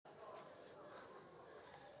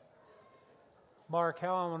Mark,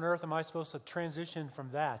 how on earth am I supposed to transition from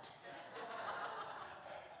that?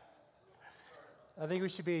 I think we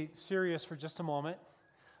should be serious for just a moment.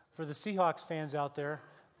 For the Seahawks fans out there,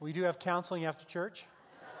 we do have counseling after church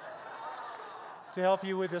to help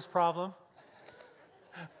you with this problem.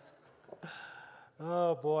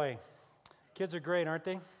 Oh, boy. Kids are great, aren't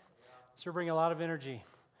they? Sure bring a lot of energy.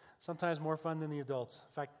 Sometimes more fun than the adults.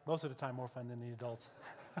 In fact, most of the time more fun than the adults.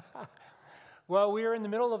 Well, we are in the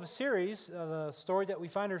middle of a series, the story that we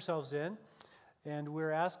find ourselves in, and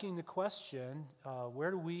we're asking the question, where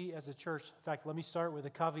do we as a church, in fact, let me start with a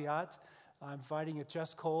caveat. I'm fighting a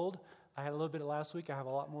chest cold. I had a little bit last week. I have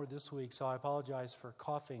a lot more this week, so I apologize for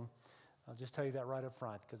coughing. I'll just tell you that right up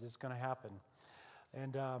front because it's going to happen.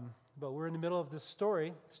 And but we're in the middle of this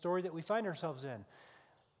story that we find ourselves in.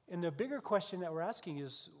 And the bigger question that we're asking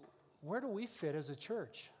is, where do we fit as a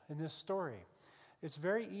church in this story? It's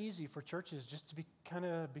very easy for churches just to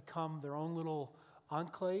become their own little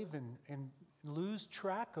enclave and lose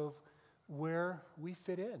track of where we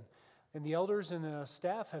fit in. And the elders and the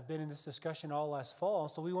staff have been in this discussion all last fall,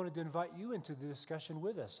 so we wanted to invite you into the discussion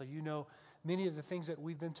with us so you know many of the things that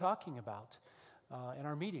we've been talking about in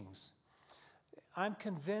our meetings. I'm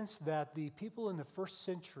convinced that the people in the first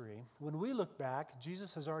century, when we look back,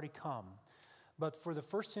 Jesus has already come. But for the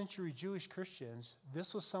first century Jewish Christians,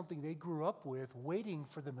 this was something they grew up with, waiting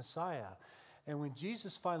for the Messiah. And when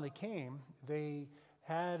Jesus finally came, they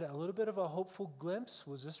had a little bit of a hopeful glimpse.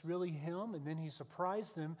 Was this really him? And then he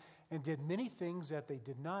surprised them and did many things that they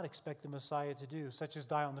did not expect the Messiah to do, such as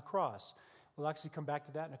die on the cross. We'll actually come back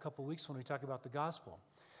to that in a couple of weeks when we talk about the gospel.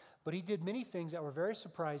 But he did many things that were very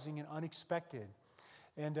surprising and unexpected.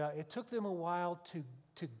 And it took them a while to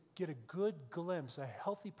get a good glimpse, a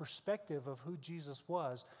healthy perspective of who Jesus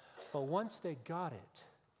was. But once they got it,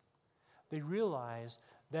 they realized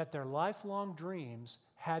that their lifelong dreams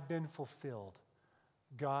had been fulfilled.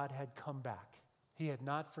 God had come back. He had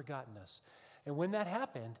not forgotten us. And when that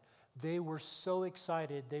happened, they were so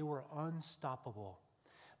excited, they were unstoppable.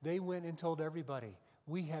 They went and told everybody,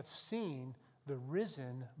 we have seen the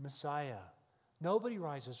risen Messiah. Nobody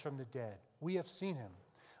rises from the dead. We have seen him.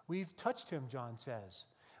 We've touched him, John says.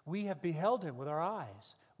 We have beheld him with our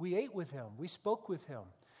eyes. We ate with him. We spoke with him.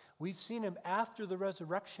 We've seen him after the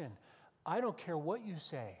resurrection. I don't care what you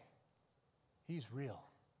say. He's real.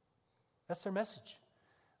 That's their message.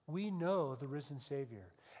 We know the risen Savior.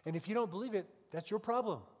 And if you don't believe it, that's your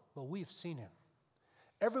problem. But we've seen him.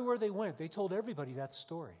 Everywhere they went, they told everybody that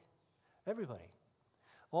story. Everybody.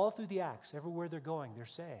 All through the Acts, everywhere they're going, they're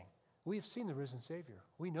saying, we have seen the risen Savior.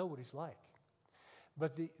 We know what he's like.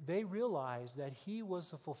 But they realized that he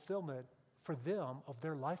was the fulfillment for them of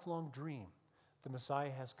their lifelong dream. The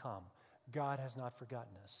Messiah has come. God has not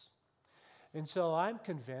forgotten us. And so I'm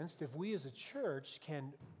convinced if we as a church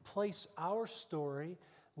can place our story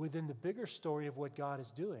within the bigger story of what God is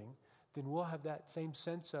doing, then we'll have that same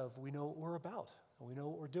sense of we know what we're about. We know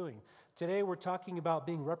what we're doing. Today we're talking about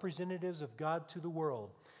being representatives of God to the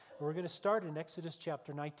world. We're going to start in Exodus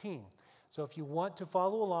chapter 19. So if you want to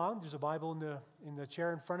follow along, there's a Bible in the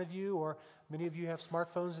chair in front of you, or many of you have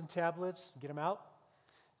smartphones and tablets. Get them out.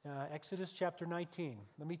 Exodus chapter 19.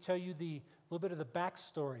 Let me tell you a little bit of the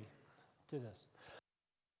backstory to this.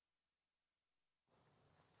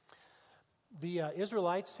 The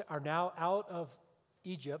Israelites are now out of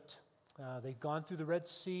Egypt. They've gone through the Red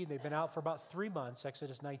Sea. They've been out for about 3 months,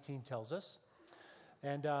 Exodus 19 tells us.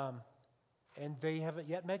 And they haven't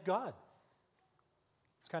yet met God.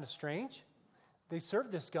 It's kind of strange. They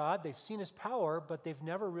serve this God. They've seen his power, but they've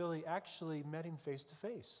never really actually met him face to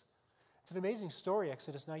face. It's an amazing story,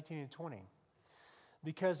 Exodus 19 and 20,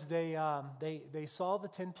 because they saw the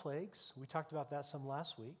 10 plagues. We talked about that some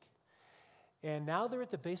last week. And now they're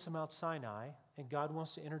at the base of Mount Sinai, and God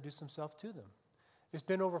wants to introduce himself to them. It's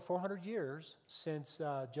been over 400 years since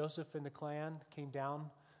Joseph and the clan came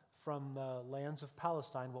down from the lands of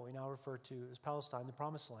Palestine, what we now refer to as Palestine, the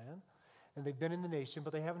Promised Land. And they've been in the nation,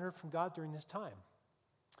 but they haven't heard from God during this time.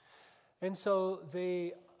 And so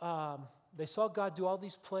they saw God do all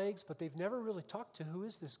these plagues, but they've never really talked to who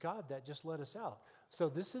is this God that just led us out. So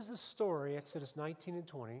this is the story, Exodus 19 and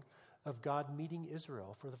 20, of God meeting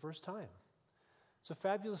Israel for the first time. It's a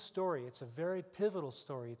fabulous story. It's a very pivotal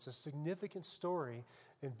story. It's a significant story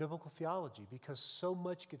in biblical theology because so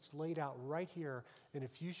much gets laid out right here in a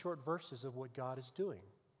few short verses of what God is doing.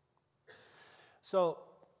 So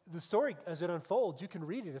the story, as it unfolds, you can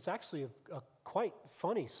read it. It's actually a quite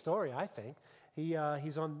funny story, I think.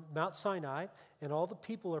 He's on Mount Sinai, and all the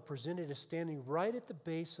people are presented as standing right at the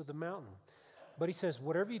base of the mountain. But he says,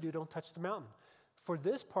 whatever you do, don't touch the mountain. For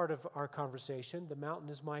this part of our conversation, the mountain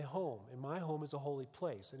is my home, and my home is a holy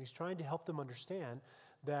place. And he's trying to help them understand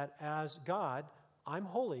that as God, I'm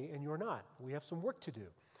holy and you're not. We have some work to do.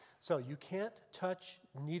 So you can't touch,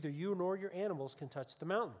 neither you nor your animals can touch the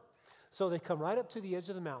mountain. So they come right up to the edge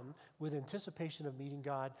of the mountain with anticipation of meeting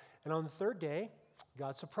God. And on the third day,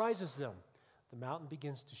 God surprises them. The mountain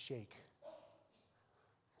begins to shake.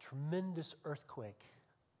 Tremendous earthquake.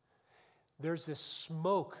 There's this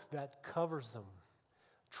smoke that covers them.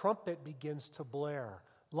 Trumpet begins to blare.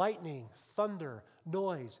 Lightning, thunder,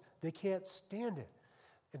 noise. They can't stand it.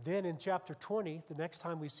 And then in chapter 20, the next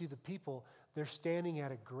time we see the people, they're standing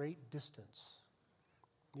at a great distance.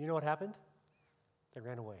 You know what happened? They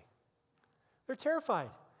ran away. They're terrified.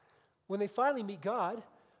 When they finally meet God,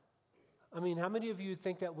 I mean, how many of you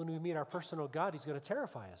think that when we meet our personal God, he's going to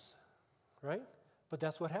terrify us, right? But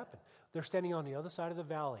that's what happened. They're standing on the other side of the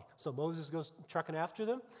valley. So Moses goes trucking after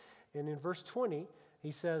them. And in verse 20,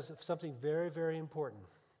 he says something very, very important.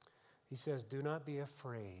 He says, do not be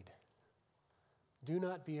afraid. Do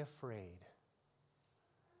not be afraid.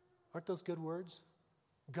 Aren't those good words?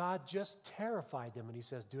 God just terrified them, and he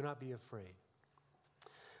says, do not be afraid.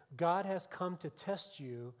 God has come to test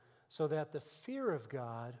you so that the fear of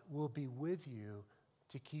God will be with you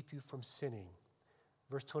to keep you from sinning.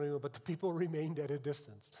 Verse 21, but the people remained at a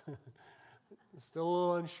distance. Still a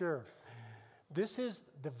little unsure. This is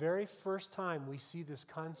the very first time we see this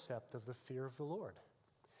concept of the fear of the Lord.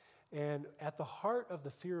 And at the heart of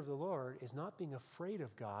the fear of the Lord is not being afraid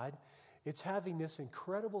of God. It's having this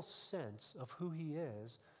incredible sense of who he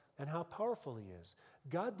is and how powerful he is.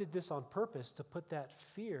 God did this on purpose to put that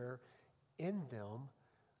fear in them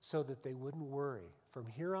so that they wouldn't worry. From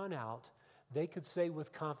here on out, they could say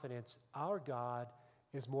with confidence, our God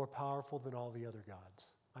is more powerful than all the other gods.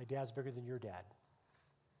 My dad's bigger than your dad.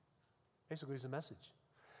 Basically, it's a message.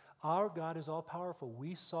 Our God is all powerful.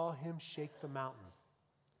 We saw him shake the mountain.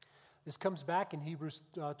 This comes back in Hebrews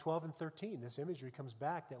 12 and 13. This imagery comes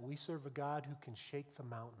back that we serve a God who can shake the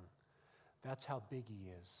mountain. That's how big he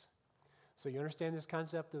is. So you understand this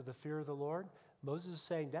concept of the fear of the Lord? Moses is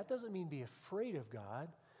saying that doesn't mean be afraid of God.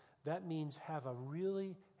 That means have a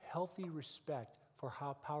really healthy respect for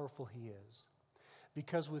how powerful he is.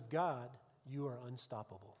 Because with God, you are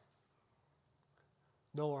unstoppable.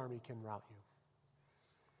 No army can rout you.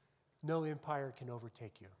 No empire can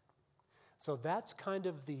overtake you. So that's kind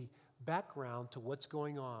of the background to what's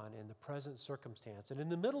going on in the present circumstance. And in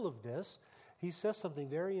the middle of this, he says something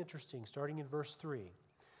very interesting, starting in verse 3.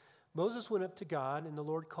 Moses went up to God, and the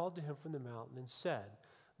Lord called to him from the mountain and said,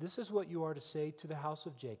 this is what you are to say to the house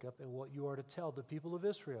of Jacob and what you are to tell the people of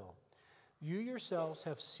Israel. You yourselves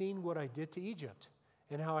have seen what I did to Egypt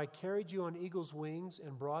and how I carried you on eagle's wings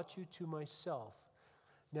and brought you to myself.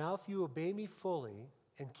 Now if you obey me fully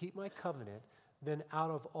and keep my covenant, then out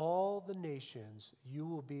of all the nations you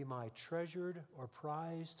will be my treasured or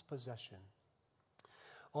prized possession.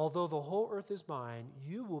 Although the whole earth is mine,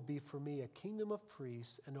 you will be for me a kingdom of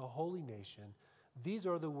priests and a holy nation. These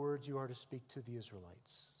are the words you are to speak to the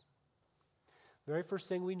Israelites. Very first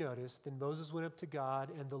thing we notice, then Moses went up to God,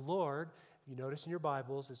 and the Lord, you notice in your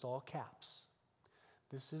Bibles, it's all caps.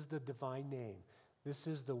 This is the divine name. This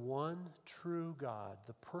is the one true God,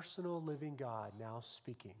 the personal living God now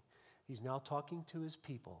speaking. He's now talking to his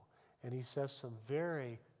people, and he says some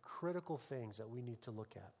very critical things that we need to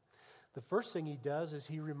look at. The first thing he does is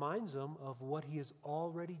he reminds them of what he has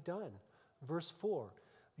already done. Verse 4,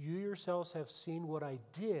 you yourselves have seen what I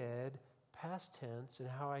did, past tense, and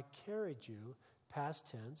how I carried you,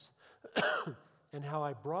 past tense, and how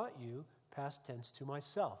I brought you, past tense, to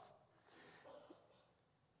myself.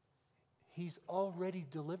 He's already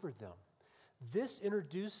delivered them. This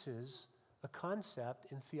introduces a concept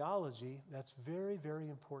in theology that's very, very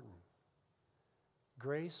important.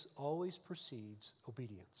 Grace always precedes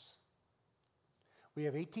obedience. We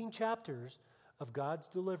have 18 chapters of God's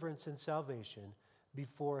deliverance and salvation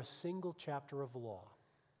before a single chapter of law.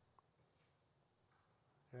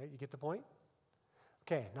 All right, you get the point?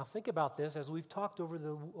 Okay, now think about this as we've talked over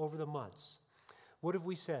the months. What have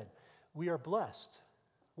we said? We are blessed.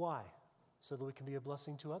 Why? So that we can be a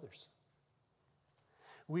blessing to others.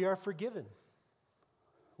 We are forgiven.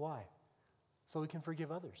 Why? So we can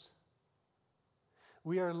forgive others.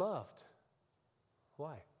 We are loved.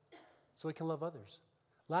 Why? So we can love others.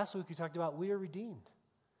 Last week we talked about we are redeemed.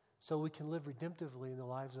 So we can live redemptively in the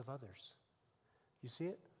lives of others. You see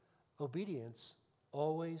it? Obedience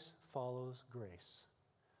always follows grace.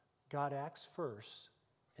 God acts first,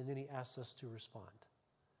 and then he asks us to respond.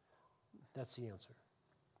 That's the answer.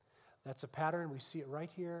 That's a pattern. We see it right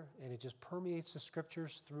here, and it just permeates the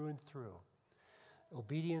scriptures through and through.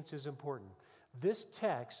 Obedience is important. This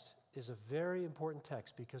text is a very important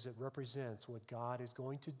text because it represents what God is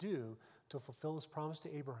going to do to fulfill his promise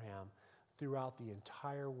to Abraham throughout the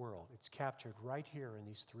entire world. It's captured right here in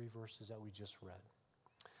these 3 verses that we just read.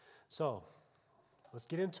 So, let's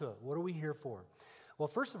get into it. What are we here for? Well,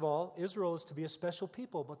 first of all, Israel is to be a special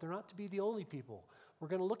people, but they're not to be the only people. We're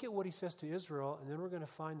going to look at what he says to Israel, and then we're going to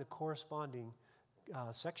find the corresponding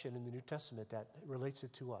section in the New Testament that relates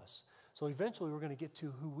it to us. So eventually we're going to get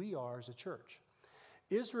to who we are as a church.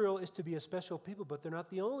 Israel is to be a special people, but they're not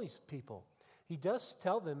the only people. He does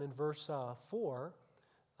tell them in verse 5,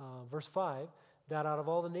 that out of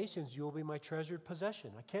all the nations you will be my treasured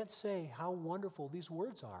possession. I can't say how wonderful these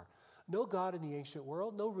words are. No God in the ancient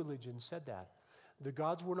world, no religion said that. The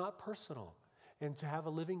gods were not personal. And to have a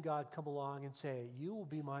living God come along and say, you will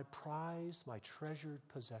be my prized, my treasured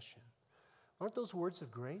possession. Aren't those words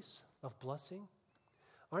of grace, of blessing?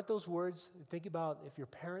 Aren't those words, think about if your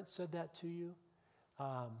parents said that to you,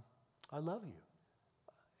 I love you.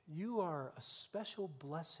 You are a special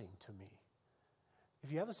blessing to me.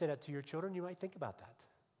 If you haven't said that to your children, you might think about that.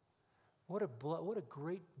 What a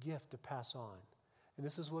great gift to pass on. And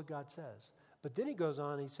this is what God says. But then he goes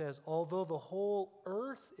on and he says, although the whole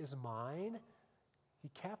earth is mine, he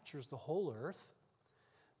captures the whole earth,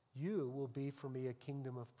 you will be for me a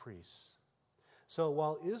kingdom of priests. So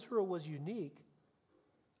while Israel was unique,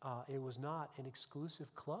 it was not an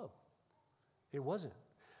exclusive club. It wasn't.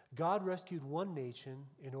 God rescued one nation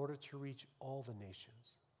in order to reach all the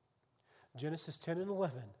nations. Genesis 10 and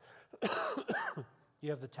 11, you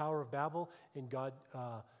have the Tower of Babel and God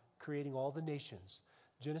creating all the nations.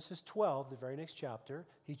 Genesis 12, the very next chapter,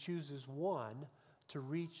 he chooses one to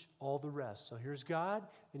reach all the rest. So here's God,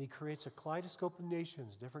 and he creates a kaleidoscope of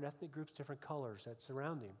nations, different ethnic groups, different colors that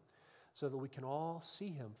surround him, so that we can all see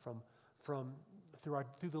him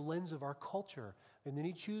through the lens of our culture. And then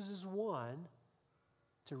he chooses one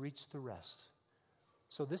to reach the rest.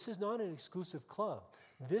 So this is not an exclusive club.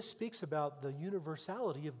 This speaks about the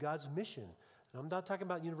universality of God's mission. And I'm not talking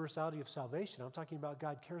about universality of salvation. I'm talking about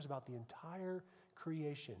God cares about the entire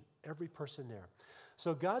creation, every person there.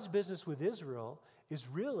 So God's business with Israel is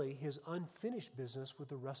really his unfinished business with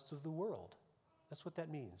the rest of the world. That's what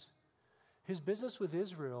that means. His business with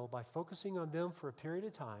Israel, by focusing on them for a period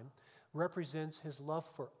of time, represents his love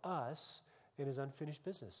for us and his unfinished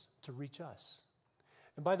business to reach us.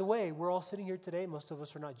 And by the way, we're all sitting here today. Most of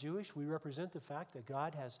us are not Jewish. We represent the fact that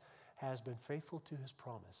God has been faithful to his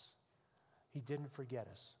promise. He didn't forget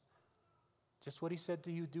us. Just what he said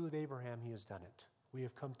to you do with Abraham, he has done it. We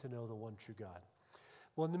have come to know the one true God.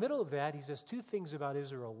 Well, in the middle of that, he says 2 things about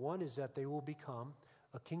Israel. One is that they will become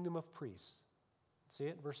a kingdom of priests. See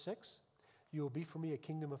it, verse 6? You will be for me a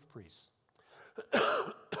kingdom of priests.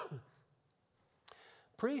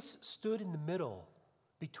 Priests stood in the middle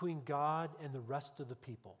between God and the rest of the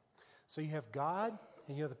people. So you have God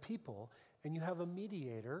and you have the people, and you have a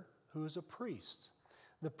mediator who is a priest.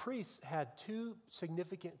 The priests had 2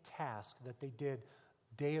 significant tasks that they did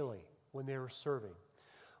daily when they were serving.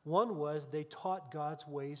 One was they taught God's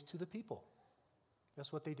ways to the people.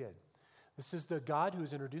 That's what they did. This is the God who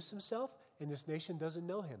has introduced himself, and this nation doesn't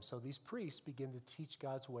know him. So these priests begin to teach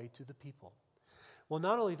God's way to the people. Well,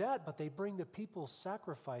 not only that, but they bring the people's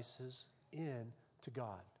sacrifices in to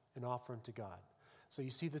God and offer them to God. So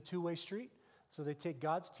you see the 2-way street? So they take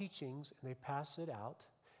God's teachings and they pass it out,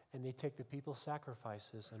 and they take the people's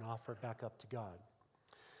sacrifices and offer it back up to God.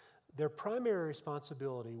 Their primary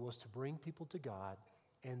responsibility was to bring people to God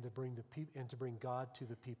and to bring God to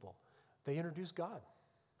the people. They introduced God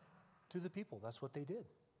to the people. That's what they did.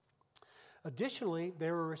 Additionally,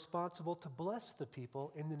 they were responsible to bless the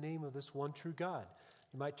people in the name of this one true God.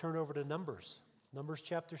 You might turn over to Numbers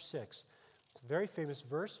chapter 6. It's a very famous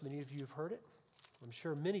verse. Many of you have heard it, I'm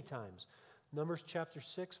sure, many times. Numbers chapter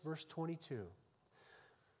 6, verse 22.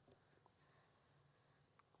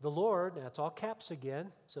 The Lord, and that's all caps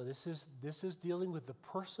again, so this is dealing with the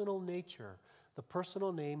personal nature, the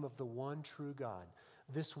personal name of the one true God.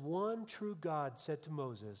 This one true God said to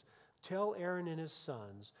Moses, tell Aaron and his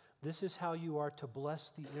sons, this is how you are to bless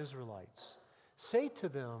the Israelites. Say to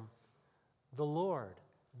them, the Lord,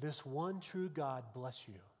 this one true God, bless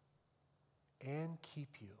you and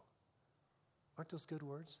keep you. Aren't those good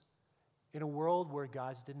words? In a world where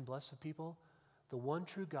God didn't bless the people, the one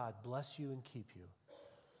true God bless you and keep you.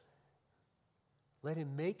 Let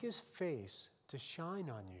him make his face to shine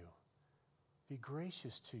on you, be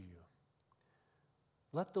gracious to you.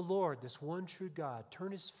 Let the Lord, this one true God,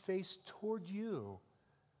 turn his face toward you,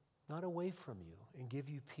 not away from you, and give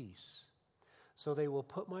you peace. So they will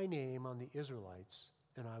put my name on the Israelites,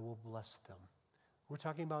 and I will bless them. We're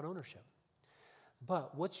talking about ownership.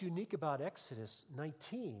 But what's unique about Exodus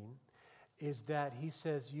 19 is that he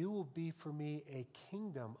says, you will be for me a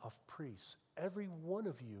kingdom of priests. Every one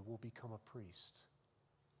of you will become a priest.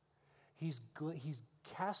 He's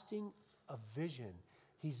casting a vision.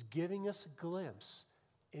 He's giving us a glimpse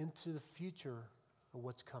into the future of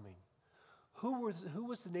what's coming. Who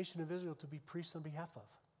was the nation of Israel to be priests on behalf of?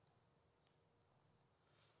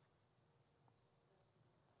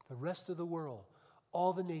 The rest of the world,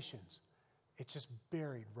 all the nations. It's just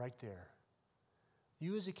buried right there.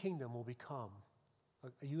 You as a kingdom will become,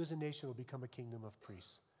 you as a nation will become a kingdom of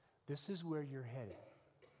priests. This is where you're headed.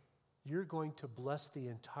 You're going to bless the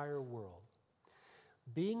entire world.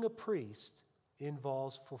 Being a priest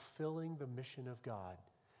involves fulfilling the mission of God.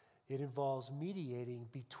 It involves mediating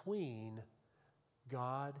between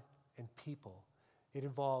God and people. It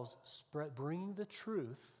involves bringing the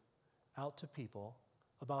truth out to people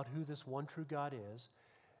about who this one true God is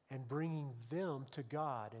and bringing them to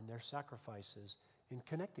God in their sacrifices and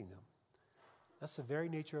connecting them. That's the very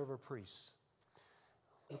nature of our priests.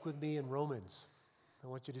 Look with me in Romans. I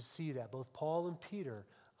want you to see that. Both Paul and Peter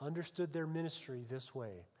understood their ministry this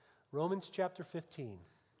way. Romans chapter 15.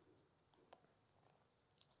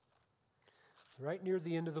 Right near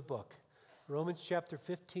the end of the book. Romans chapter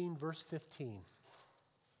 15, verse 15.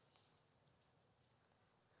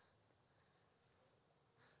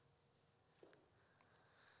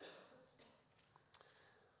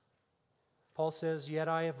 Paul says, "Yet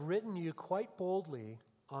I have written you quite boldly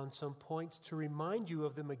on some points to remind you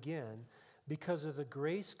of them again, because of the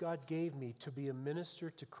grace God gave me to be a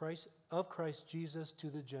minister to Christ Jesus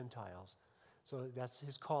to the Gentiles." So that's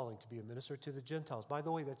his calling, to be a minister to the Gentiles. By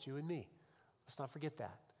the way, that's you and me. Let's not forget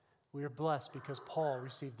that. We are blessed because Paul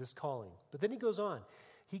received this calling. But then he goes on.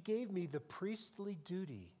 He gave me the priestly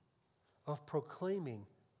duty of proclaiming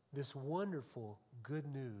this wonderful good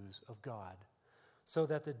news of God, so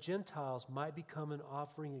that the Gentiles might become an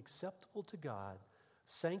offering acceptable to God,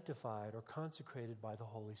 sanctified or consecrated by the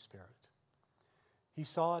Holy Spirit. He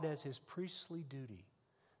saw it as his priestly duty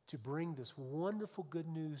to bring this wonderful good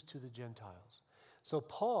news to the Gentiles. So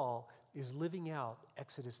Paul is living out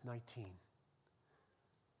Exodus 19.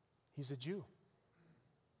 He's a Jew.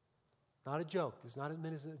 Not a joke. It's not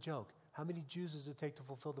meant as a joke. How many Jews does it take to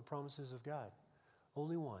fulfill the promises of God?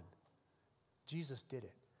 Only one. Jesus did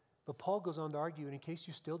it. But Paul goes on to argue, and in case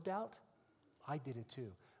you still doubt, I did it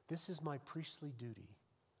too. This is my priestly duty.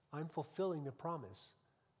 I'm fulfilling the promise,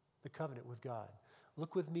 the covenant with God.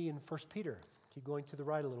 Look with me in 1 Peter. Keep going to the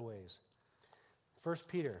right a little ways. 1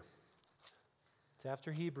 Peter. It's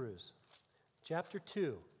after Hebrews. Chapter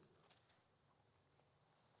 2.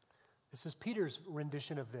 This is Peter's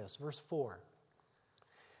rendition of this, verse 4.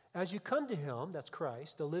 "As you come to him," that's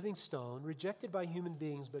Christ, "a living stone, rejected by human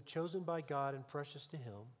beings, but chosen by God and precious to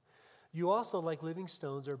him, you also, like living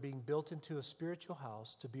stones, are being built into a spiritual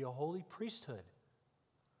house to be a holy priesthood."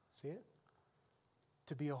 See it?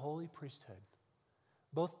 To be a holy priesthood.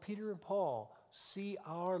 Both Peter and Paul see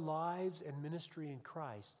our lives and ministry in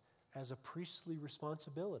Christ as a priestly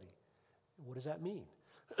responsibility. What does that mean?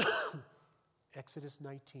 Exodus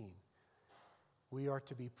 19. We are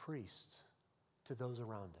to be priests to those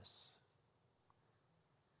around us.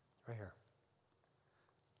 Right here.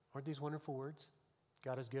 Aren't these wonderful words?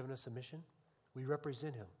 God has given us a mission. We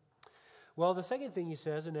represent him. Well, the second thing he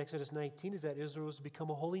says in Exodus 19 is that Israel is to become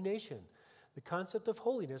a holy nation. The concept of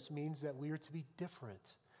holiness means that we are to be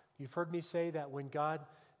different. You've heard me say that when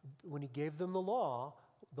he gave them the law,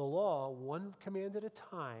 one command at a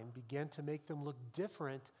time, began to make them look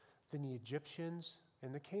different than the Egyptians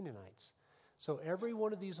and the Canaanites. So every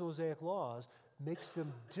one of these Mosaic laws makes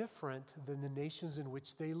them different than the nations in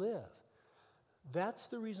which they live. That's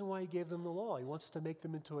the reason why he gave them the law. He wants to make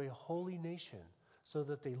them into a holy nation so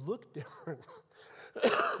that they look different.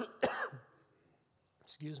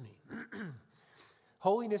 Excuse me.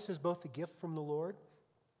 Holiness is both a gift from the Lord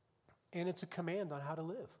and it's a command on how to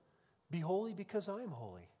live. Be holy because I am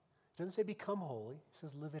holy. It doesn't say become holy. It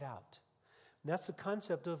says live it out. And that's the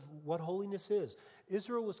concept of what holiness is.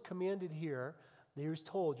 Israel was commanded here. He was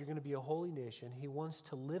told, you're going to be a holy nation. He wants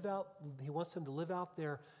them to live out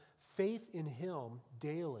their faith in him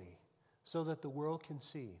daily so that the world can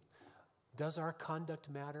see. Does our conduct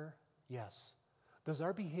matter? Yes. Does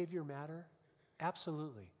our behavior matter?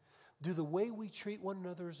 Absolutely. Do the way we treat one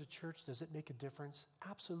another as a church, does it make a difference?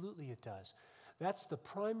 Absolutely it does. That's the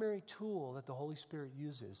primary tool that the Holy Spirit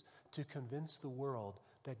uses to convince the world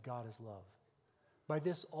that God is love. By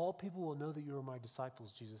this, all people will know that you are my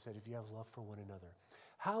disciples, Jesus said, if you have love for one another.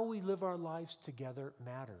 How we live our lives together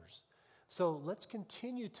matters. So let's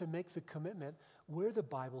continue to make the commitment where the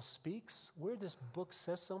Bible speaks, where this book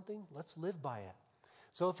says something, let's live by it.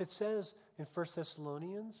 So if it says in 1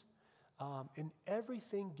 Thessalonians, in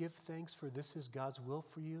everything give thanks, for this is God's will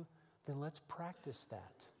for you, then let's practice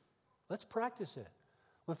that. Let's practice it.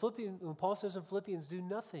 When Paul says in Philippians, do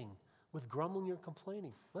nothing with grumbling or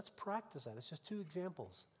complaining, let's practice that. It's just two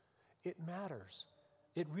examples. It matters.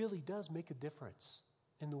 It really does make a difference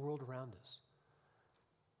in the world around us.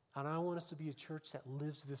 And I want us to be a church that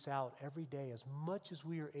lives this out every day as much as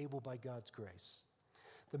we are able by God's grace.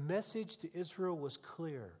 The message to Israel was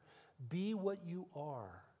clear. Be what you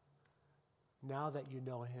are now that you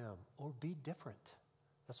know him, or be different.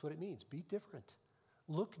 That's what it means. Be different.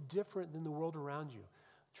 Look different than the world around you.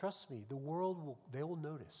 Trust me, the world they will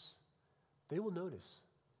notice. They will notice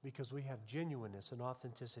because we have genuineness and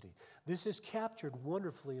authenticity. This is captured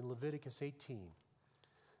wonderfully in Leviticus 18.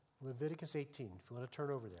 Leviticus 18, if you want to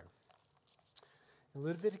turn over there. In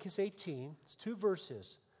Leviticus 18, it's 2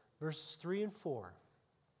 verses, verses 3 and 4.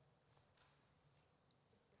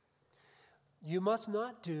 You must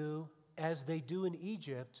not do as they do in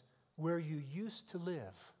Egypt, where you used to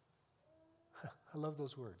live. I love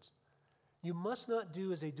those words. You must not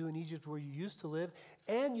do as they do in Egypt, where you used to live,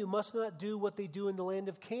 and you must not do what they do in the land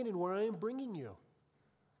of Canaan, where I am bringing you.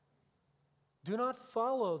 Do not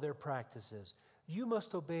follow their practices. You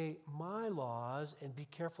must obey my laws and be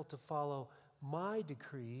careful to follow my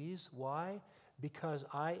decrees. Why? Because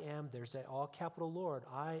I am, there's that all capital Lord,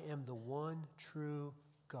 I am the one true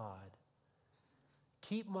God.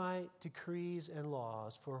 Keep my decrees and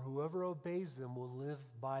laws, for whoever obeys them will live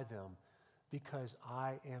by them, because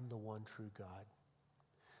I am the one true God.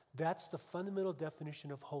 That's the fundamental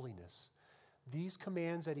definition of holiness. These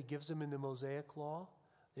commands that he gives them in the Mosaic Law,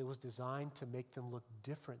 it was designed to make them look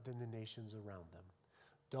different than the nations around them.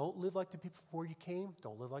 Don't live like the people before you came.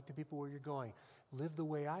 Don't live like the people where you're going. Live the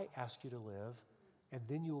way I ask you to live, and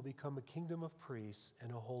then you will become a kingdom of priests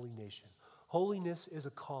and a holy nation. Holiness is a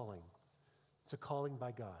calling. It's a calling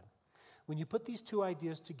by God. When you put these two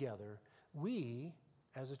ideas together, we,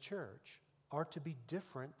 as a church, are to be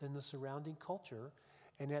different than the surrounding culture,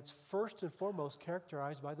 and that's first and foremost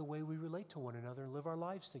characterized by the way we relate to one another and live our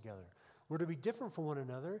lives together. We're to be different from one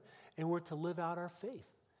another, and we're to live out our faith.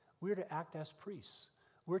 We're to act as priests.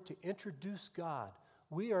 We're to introduce God.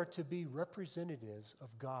 We are to be representatives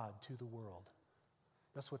of God to the world.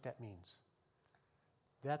 That's what that means.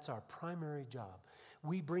 That's our primary job.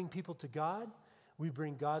 We bring people to God. We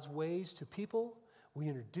bring God's ways to people. We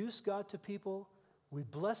introduce God to people. We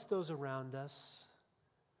bless those around us.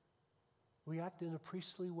 We act in a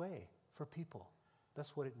priestly way for people.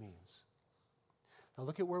 That's what it means. Now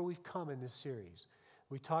look at where we've come in this series.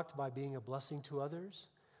 We talked about being a blessing to others.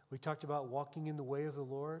 We talked about walking in the way of the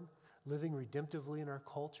Lord, living redemptively in our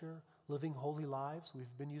culture, living holy lives.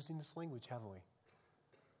 We've been using this language, haven't we?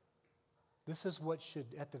 This is what should,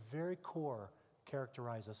 at the very core,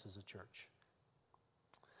 characterize us as a church.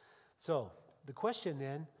 So, the question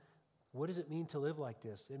then, what does it mean to live like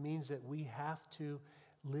this? It means that we have to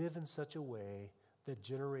live in such a way that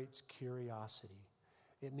generates curiosity.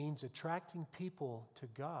 It means attracting people to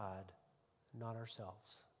God, not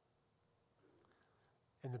ourselves.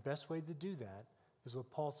 And the best way to do that is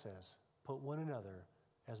what Paul says, put one another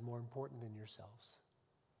as more important than yourselves.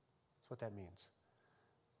 That's what that means.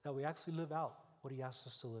 That we actually live out what he asks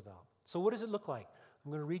us to live out. So what does it look like?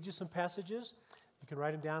 I'm going to read you some passages. You can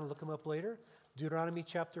write them down and look them up later. Deuteronomy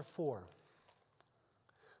chapter 4. I'm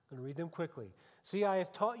going to read them quickly. See, I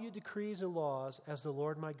have taught you decrees and laws as the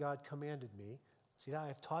Lord my God commanded me. See, I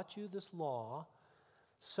have taught you this law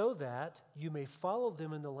so that you may follow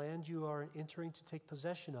them in the land you are entering to take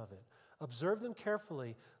possession of it. Observe them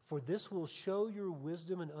carefully, for this will show your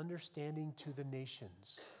wisdom and understanding to the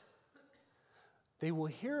nations. They will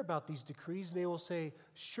hear about these decrees and they will say,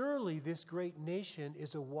 surely this great nation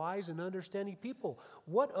is a wise and understanding people.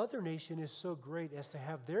 What other nation is so great as to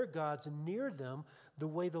have their gods near them the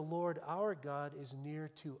way the Lord our God is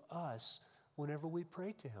near to us whenever we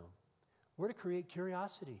pray to him? We're to create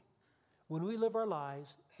curiosity. When we live our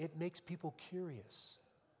lives, it makes people curious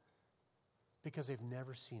because they've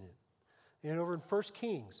never seen it. And over in 1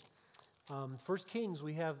 Kings,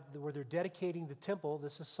 we have where they're dedicating the temple.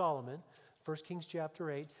 This is Solomon. 1 Kings chapter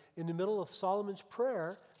 8. In the middle of Solomon's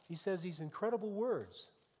prayer, he says these incredible words.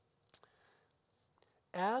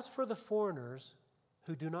 As for the foreigners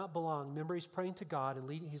who do not belong, remember he's praying to God and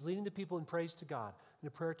he's leading the people in praise to God, in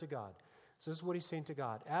a prayer to God. So this is what he's saying to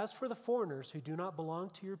God. As for the foreigners who do not belong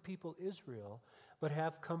to your people Israel, but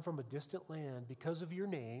have come from a distant land because of your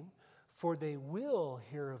name, for they will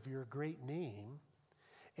hear of your great name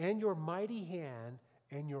and your mighty hand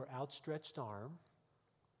and your outstretched arm.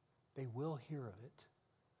 They will hear of it.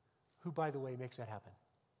 Who, by the way, makes that happen?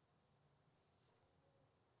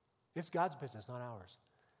 It's God's business, not ours.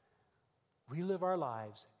 We live our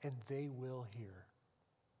lives, and they will hear.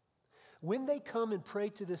 When they come and pray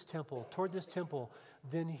to this temple, toward this temple,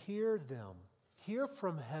 then hear them. Hear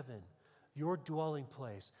from heaven, your dwelling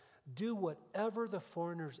place. Do whatever the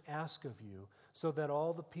foreigners ask of you, so that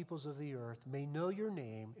all the peoples of the earth may know your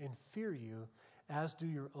name and fear you, as do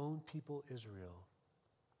your own people Israel.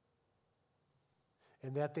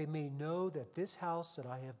 And that they may know that this house that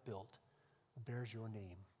I have built bears your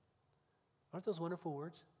name. Aren't those wonderful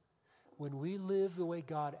words? When we live the way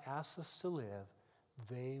God asks us to live,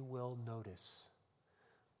 they will notice.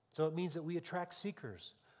 So it means that we attract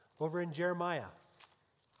seekers. Over in Jeremiah,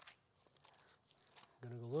 I'm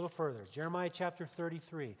going to go a little further. Jeremiah chapter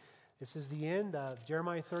 33. This is the end.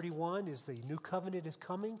 Jeremiah 31 is the new covenant is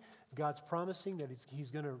coming. God's promising that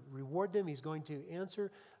he's going to reward them. He's going to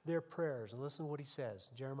answer their prayers. And listen to what he says.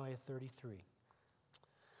 Jeremiah 33.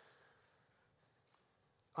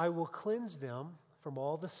 I will cleanse them from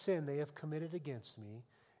all the sin they have committed against me,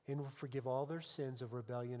 and will forgive all their sins of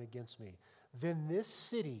rebellion against me. Then this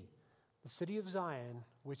city, the city of Zion,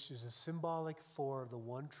 which is a symbolic for the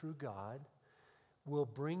one true God, will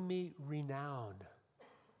bring me renown.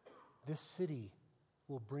 This city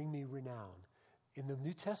will bring me renown. In the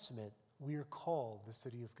New Testament, we are called the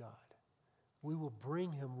city of God. We will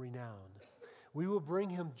bring him renown. We will bring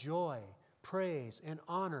him joy, praise, and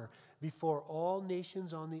honor before all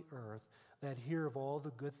nations on the earth that hear of all the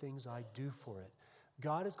good things I do for it.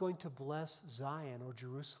 God is going to bless Zion or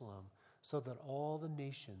Jerusalem so that all the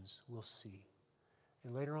nations will see.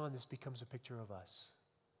 And later on, this becomes a picture of us.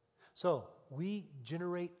 So we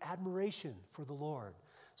generate admiration for the Lord.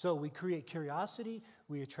 So we create curiosity,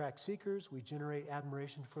 we attract seekers, we generate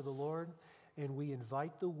admiration for the Lord, and we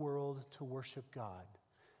invite the world to worship God.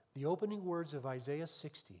 The opening words of Isaiah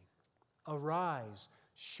 60, arise,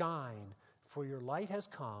 shine, for your light has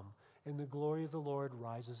come, and the glory of the Lord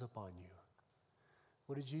rises upon you.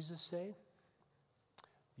 What did Jesus say?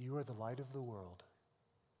 You are the light of the world.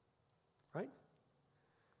 Right?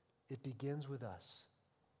 It begins with us.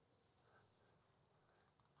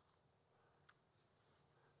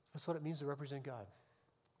 That's what it means to represent God.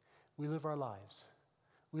 We live our lives.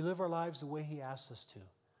 We live our lives the way he asks us to.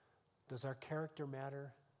 Does our character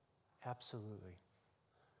matter? Absolutely.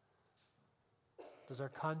 Does our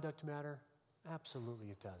conduct matter? Absolutely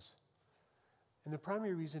it does. And the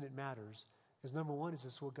primary reason it matters is, number one, is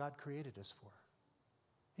this is what God created us for.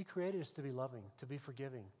 He created us to be loving, to be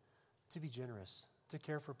forgiving, to be generous, to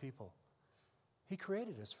care for people. He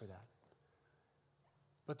created us for that.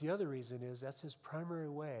 But the other reason is that's his primary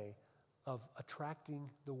way of attracting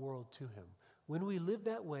the world to him. When we live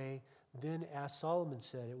that way, then as Solomon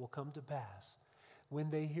said, it will come to pass. When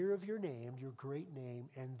they hear of your name, your great name,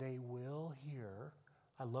 and they will hear,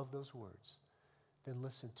 I love those words, then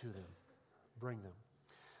listen to them, bring them.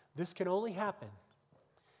 This can only happen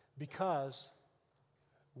because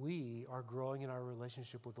we are growing in our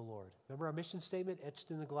relationship with the Lord. Remember our mission statement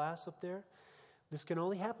etched in the glass up there? This can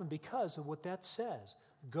only happen because of what that says.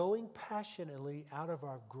 Going passionately out of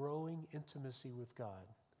our growing intimacy with God.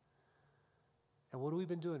 And what have we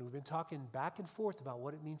been doing? We've been talking back and forth about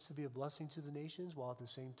what it means to be a blessing to the nations, while at the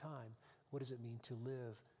same time, what does it mean to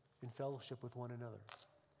live in fellowship with one another?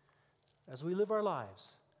 As we live our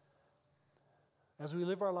lives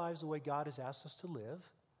the way God has asked us to live,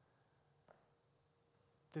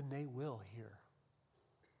 then they will hear.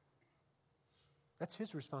 That's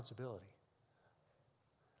his responsibility.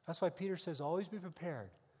 That's why Peter says, always be prepared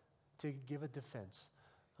to give a defense.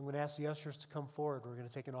 I'm going to ask the ushers to come forward. We're going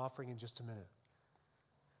to take an offering in just a minute.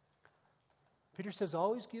 Peter says,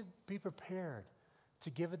 always be prepared to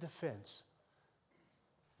give a defense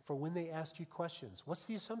for when they ask you questions. What's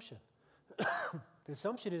the assumption? The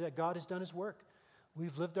assumption is that God has done his work.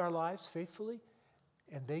 We've lived our lives faithfully,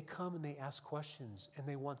 and they come and they ask questions, and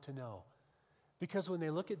they want to know. Because when they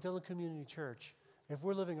look at Dillon Community Church, if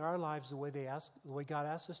we're living our lives the way God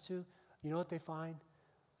asks us to, you know what they find?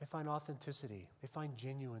 They find authenticity. They find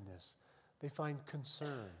genuineness. They find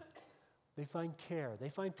concern. They find care. They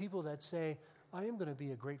find people that say, I am going to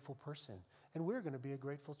be a grateful person, and we're going to be a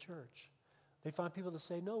grateful church. They find people that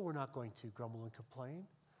say, no, we're not going to grumble and complain.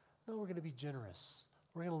 No, we're going to be generous.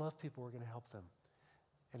 We're going to love people. We're going to help them.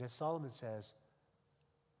 And as Solomon says,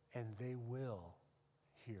 and they will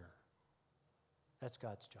hear. That's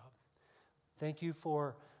God's job. Thank you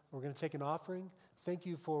we're going to take an offering. Thank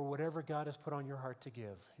you for whatever God has put on your heart to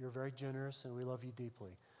give. You're very generous, and we love you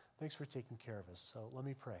deeply. Thanks for taking care of us. So let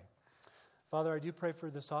me pray. Father, I do pray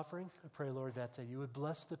for this offering. I pray, Lord, that you would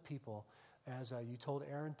bless the people as you told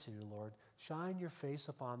Aaron to, Lord. Shine your face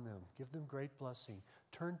upon them. Give them great blessing.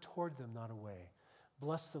 Turn toward them, not away.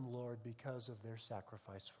 Bless them, Lord, because of their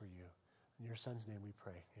sacrifice for you. In your Son's name we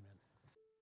pray. Amen.